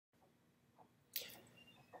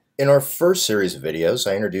In our first series of videos,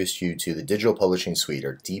 I introduced you to the Digital Publishing Suite,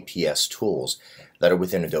 or DPS tools, that are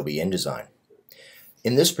within Adobe InDesign.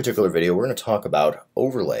 In this particular video, we're going to talk about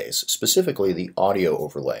overlays, specifically the audio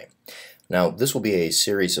overlay. Now, this will be a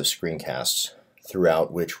series of screencasts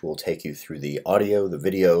throughout which will take you through the audio, the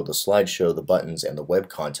video, the slideshow, the buttons, and the web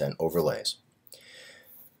content overlays.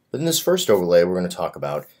 But in this first overlay, we're going to talk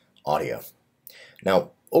about audio.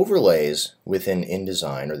 Now, overlays within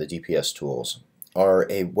InDesign, or the DPS tools, are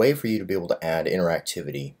a way for you to be able to add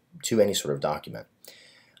interactivity to any sort of document.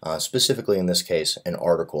 Specifically in this case, an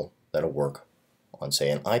article that'll work on, say,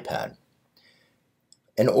 an iPad.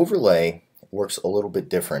 An overlay works a little bit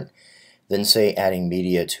different than, say, adding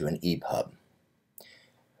media to an EPUB.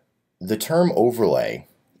 The term overlay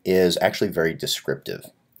is actually very descriptive.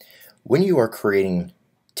 When you are creating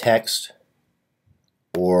text,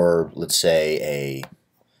 or let's say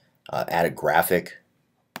add a graphic,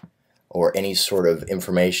 or any sort of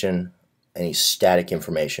information, any static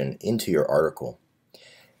information into your article,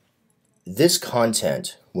 this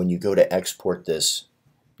content, when you go to export this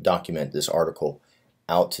document, this article,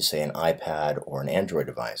 out to, say, an iPad or an Android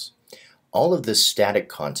device, all of this static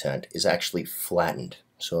content is actually flattened.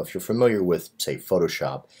 So if you're familiar with, say,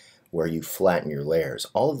 Photoshop, where you flatten your layers,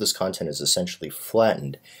 all of this content is essentially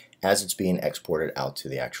flattened as it's being exported out to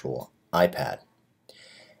the actual iPad.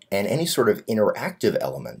 And any sort of interactive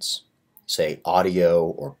elements, say audio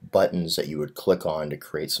or buttons that you would click on to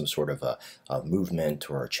create some sort of a movement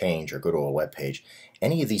or a change or go to a web page,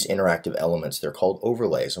 any of these interactive elements, they're called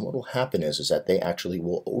overlays. And what will happen is that they actually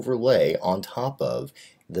will overlay on top of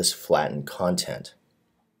this flattened content.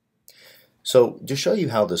 So to show you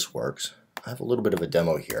how this works, I have a little bit of a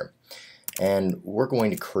demo here. And we're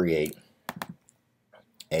going to create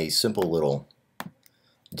a simple little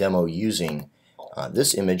demo using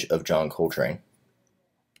this image of John Coltrane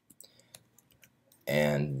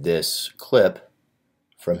and this clip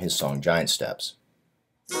from his song Giant Steps.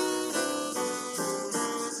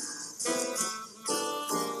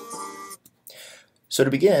 So to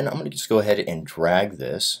begin, I'm going to just go ahead and drag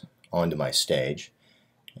this onto my stage,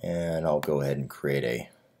 and I'll go ahead and create a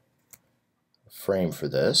frame for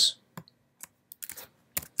this.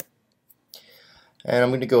 And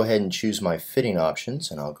I'm going to go ahead and choose my fitting options,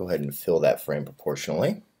 and I'll go ahead and fill that frame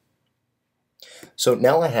proportionally. So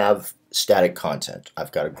now I have static content.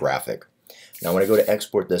 I've got a graphic. Now when I go to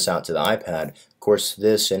export this out to the iPad, of course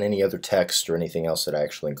this and any other text or anything else that I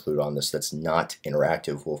actually include on this that's not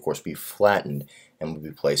interactive will of course be flattened and will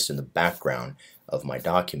be placed in the background of my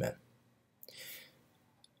document.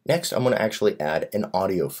 Next, I'm going to actually add an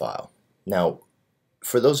audio file. Now,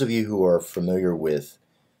 for those of you who are familiar with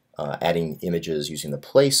adding images using the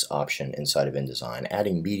place option inside of InDesign,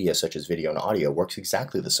 adding media such as video and audio works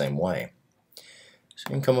exactly the same way. So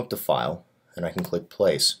I can come up to File, and I can click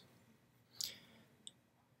Place.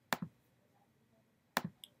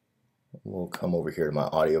 We'll come over here to my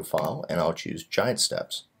audio file, and I'll choose Giant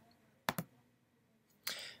Steps.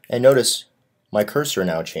 And notice my cursor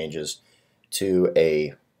now changes to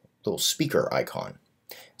a little speaker icon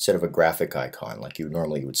instead of a graphic icon like you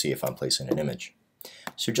normally would see if I'm placing an image.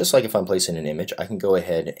 So just like if I'm placing an image, I can go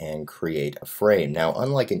ahead and create a frame. Now,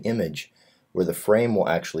 unlike an image, where the frame will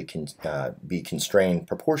actually be constrained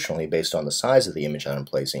proportionally based on the size of the image that I'm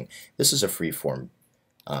placing, this is a freeform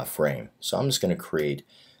frame. So I'm just going to create,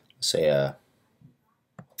 say, a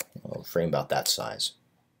frame about that size.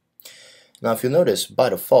 Now, if you'll notice, by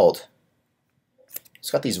default,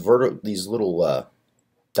 it's got these little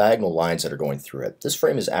diagonal lines that are going through it. This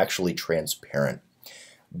frame is actually transparent,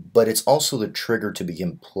 but it's also the trigger to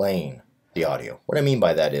begin playing the audio. What I mean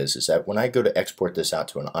by that is that when I go to export this out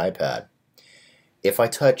to an iPad, if I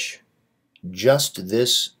touch just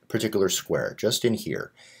this particular square, just in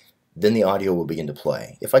here, then the audio will begin to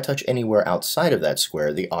play. If I touch anywhere outside of that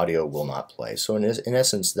square, the audio will not play. So in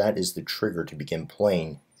essence, that is the trigger to begin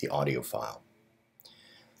playing the audio file.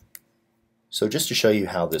 So just to show you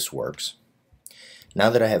how this works,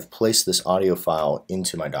 now that I have placed this audio file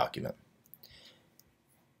into my document,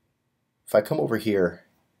 if I come over here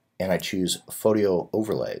and I choose Folio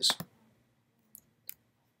Overlays,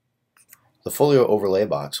 the Folio Overlay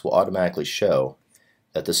box will automatically show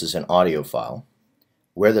that this is an audio file,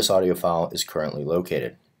 where this audio file is currently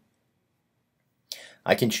located.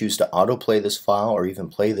 I can choose to autoplay this file or even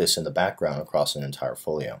play this in the background across an entire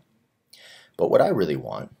folio. But what I really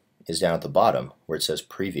want is down at the bottom where it says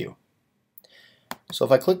Preview. So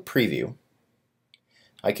if I click Preview,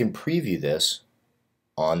 I can preview this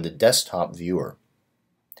on the desktop viewer.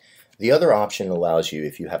 The other option allows you,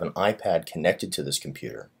 if you have an iPad connected to this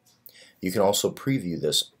computer, you can also preview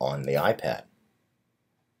this on the iPad.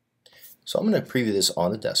 So I'm going to preview this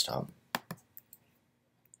on the desktop.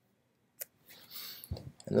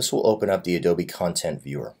 And this will open up the Adobe Content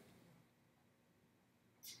Viewer.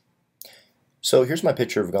 So here's my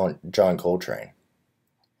picture of John Coltrane.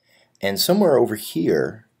 And somewhere over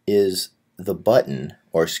here is the button,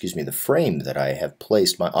 or excuse me, the frame that I have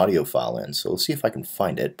placed my audio file in. So let's see if I can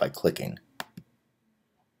find it by clicking.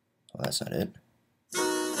 Oh, that's not it.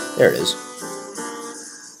 There it is.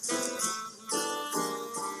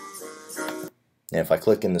 And if I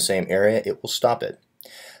click in the same area, it will stop it.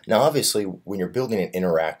 Now obviously, when you're building an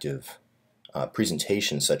interactive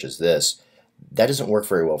presentation such as this, that doesn't work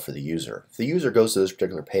very well for the user. If the user goes to this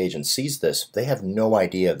particular page and sees this, they have no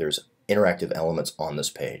idea there's interactive elements on this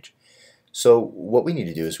page. So what we need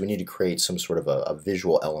to do is we need to create some sort of a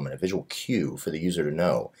visual element, a visual cue for the user to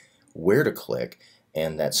know where to click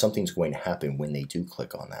and that something's going to happen when they do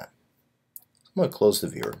click on that. I'm going to close the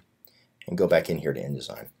viewer and go back in here to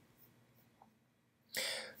InDesign.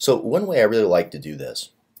 So one way I really like to do this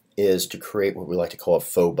is to create what we like to call a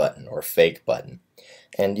faux button or a fake button.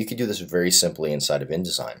 And you can do this very simply inside of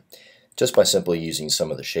InDesign just by simply using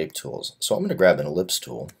some of the shape tools. So I'm going to grab an ellipse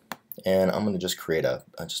tool and I'm going to just create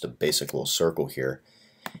just a basic little circle here,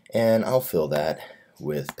 and I'll fill that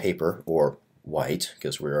with paper or white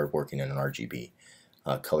because we are working in an RGB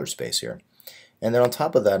color space here. And then on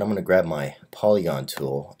top of that, I'm going to grab my polygon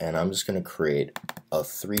tool and I'm just going to create a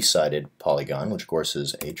three-sided polygon, which of course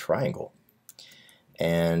is a triangle.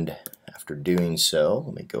 And after doing so,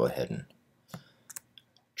 let me go ahead and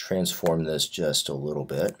transform this just a little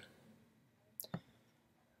bit.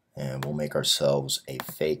 And we'll make ourselves a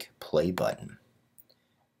fake play button.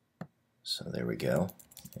 So there we go.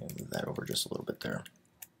 And move that over just a little bit there.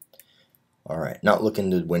 Alright, not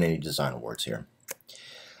looking to win any design awards here.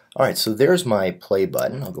 Alright, so there's my play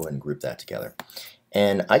button. I'll go ahead and group that together.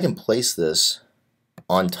 And I can place this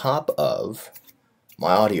on top of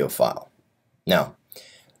my audio file. Now,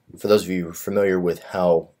 for those of you who are familiar with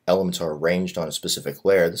how elements are arranged on a specific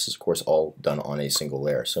layer, this is of course all done on a single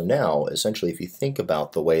layer. So now, essentially, if you think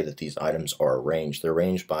about the way that these items are arranged, they're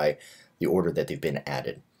arranged by the order that they've been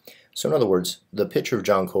added. So in other words, the picture of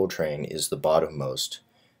John Coltrane is the bottommost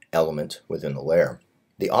element within the layer.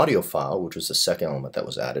 The audio file, which was the second element that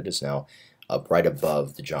was added, is now up right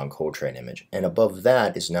above the John Coltrane image. And above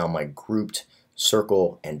that is now my grouped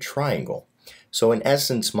circle and triangle. So in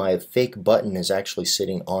essence, my fake button is actually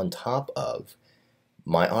sitting on top of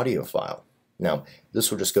my audio file. Now, this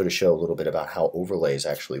will just go to show a little bit about how overlays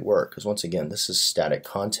actually work, because once again, this is static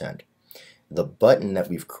content. The button that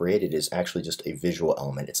we've created is actually just a visual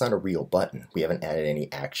element. It's not a real button. We haven't added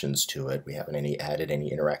any actions to it. We haven't added any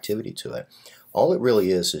interactivity to it. All it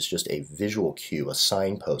really is just a visual cue, a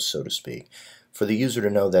signpost, so to speak, for the user to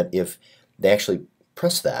know that if they actually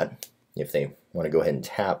press that, if they want to go ahead and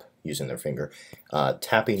tap using their finger,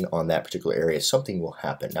 tapping on that particular area, something will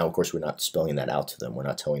happen. Now, of course, we're not spelling that out to them. We're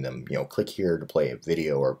not telling them, click here to play a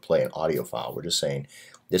video or play an audio file. We're just saying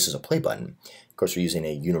this is a play button. Of course, we're using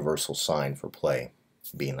a universal sign for play,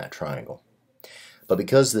 being that triangle. But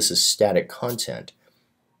because this is static content,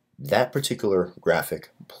 that particular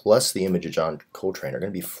graphic plus the image of John Coltrane are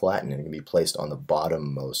going to be flattened and going to be placed on the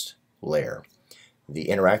bottommost layer. The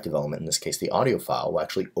interactive element, in this case the audio file, will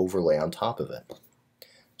actually overlay on top of it.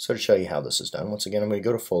 So to show you how this is done, once again I'm going to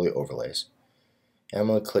go to Folio Overlays, and I'm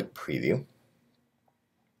going to click Preview,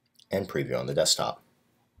 and Preview on the desktop.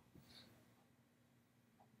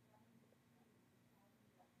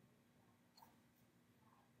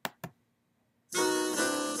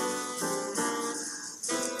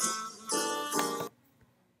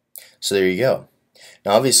 So there you go.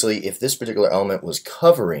 Now obviously, if this particular element was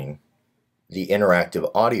covering the interactive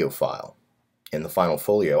audio file in the final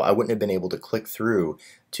folio, I wouldn't have been able to click through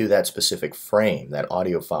to that specific frame, that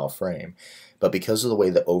audio file frame. But because of the way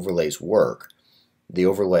the overlays work, the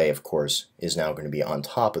overlay, of course, is now going to be on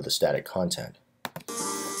top of the static content,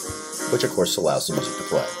 which of course allows the music to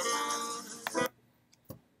play.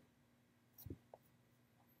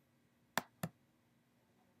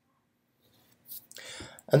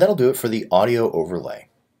 And that'll do it for the audio overlay.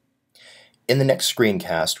 In the next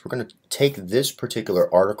screencast, we're going to take this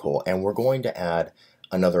particular article and we're going to add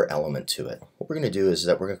another element to it. What we're going to do is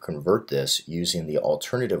that we're going to convert this using the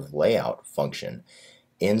alternative layout function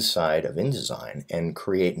inside of InDesign and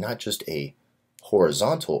create not just a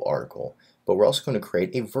horizontal article, but we're also going to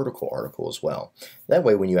create a vertical article as well. That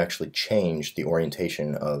way, when you actually change the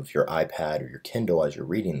orientation of your iPad or your Kindle as you're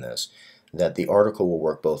reading this, that the article will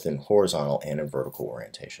work both in horizontal and in vertical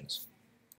orientations.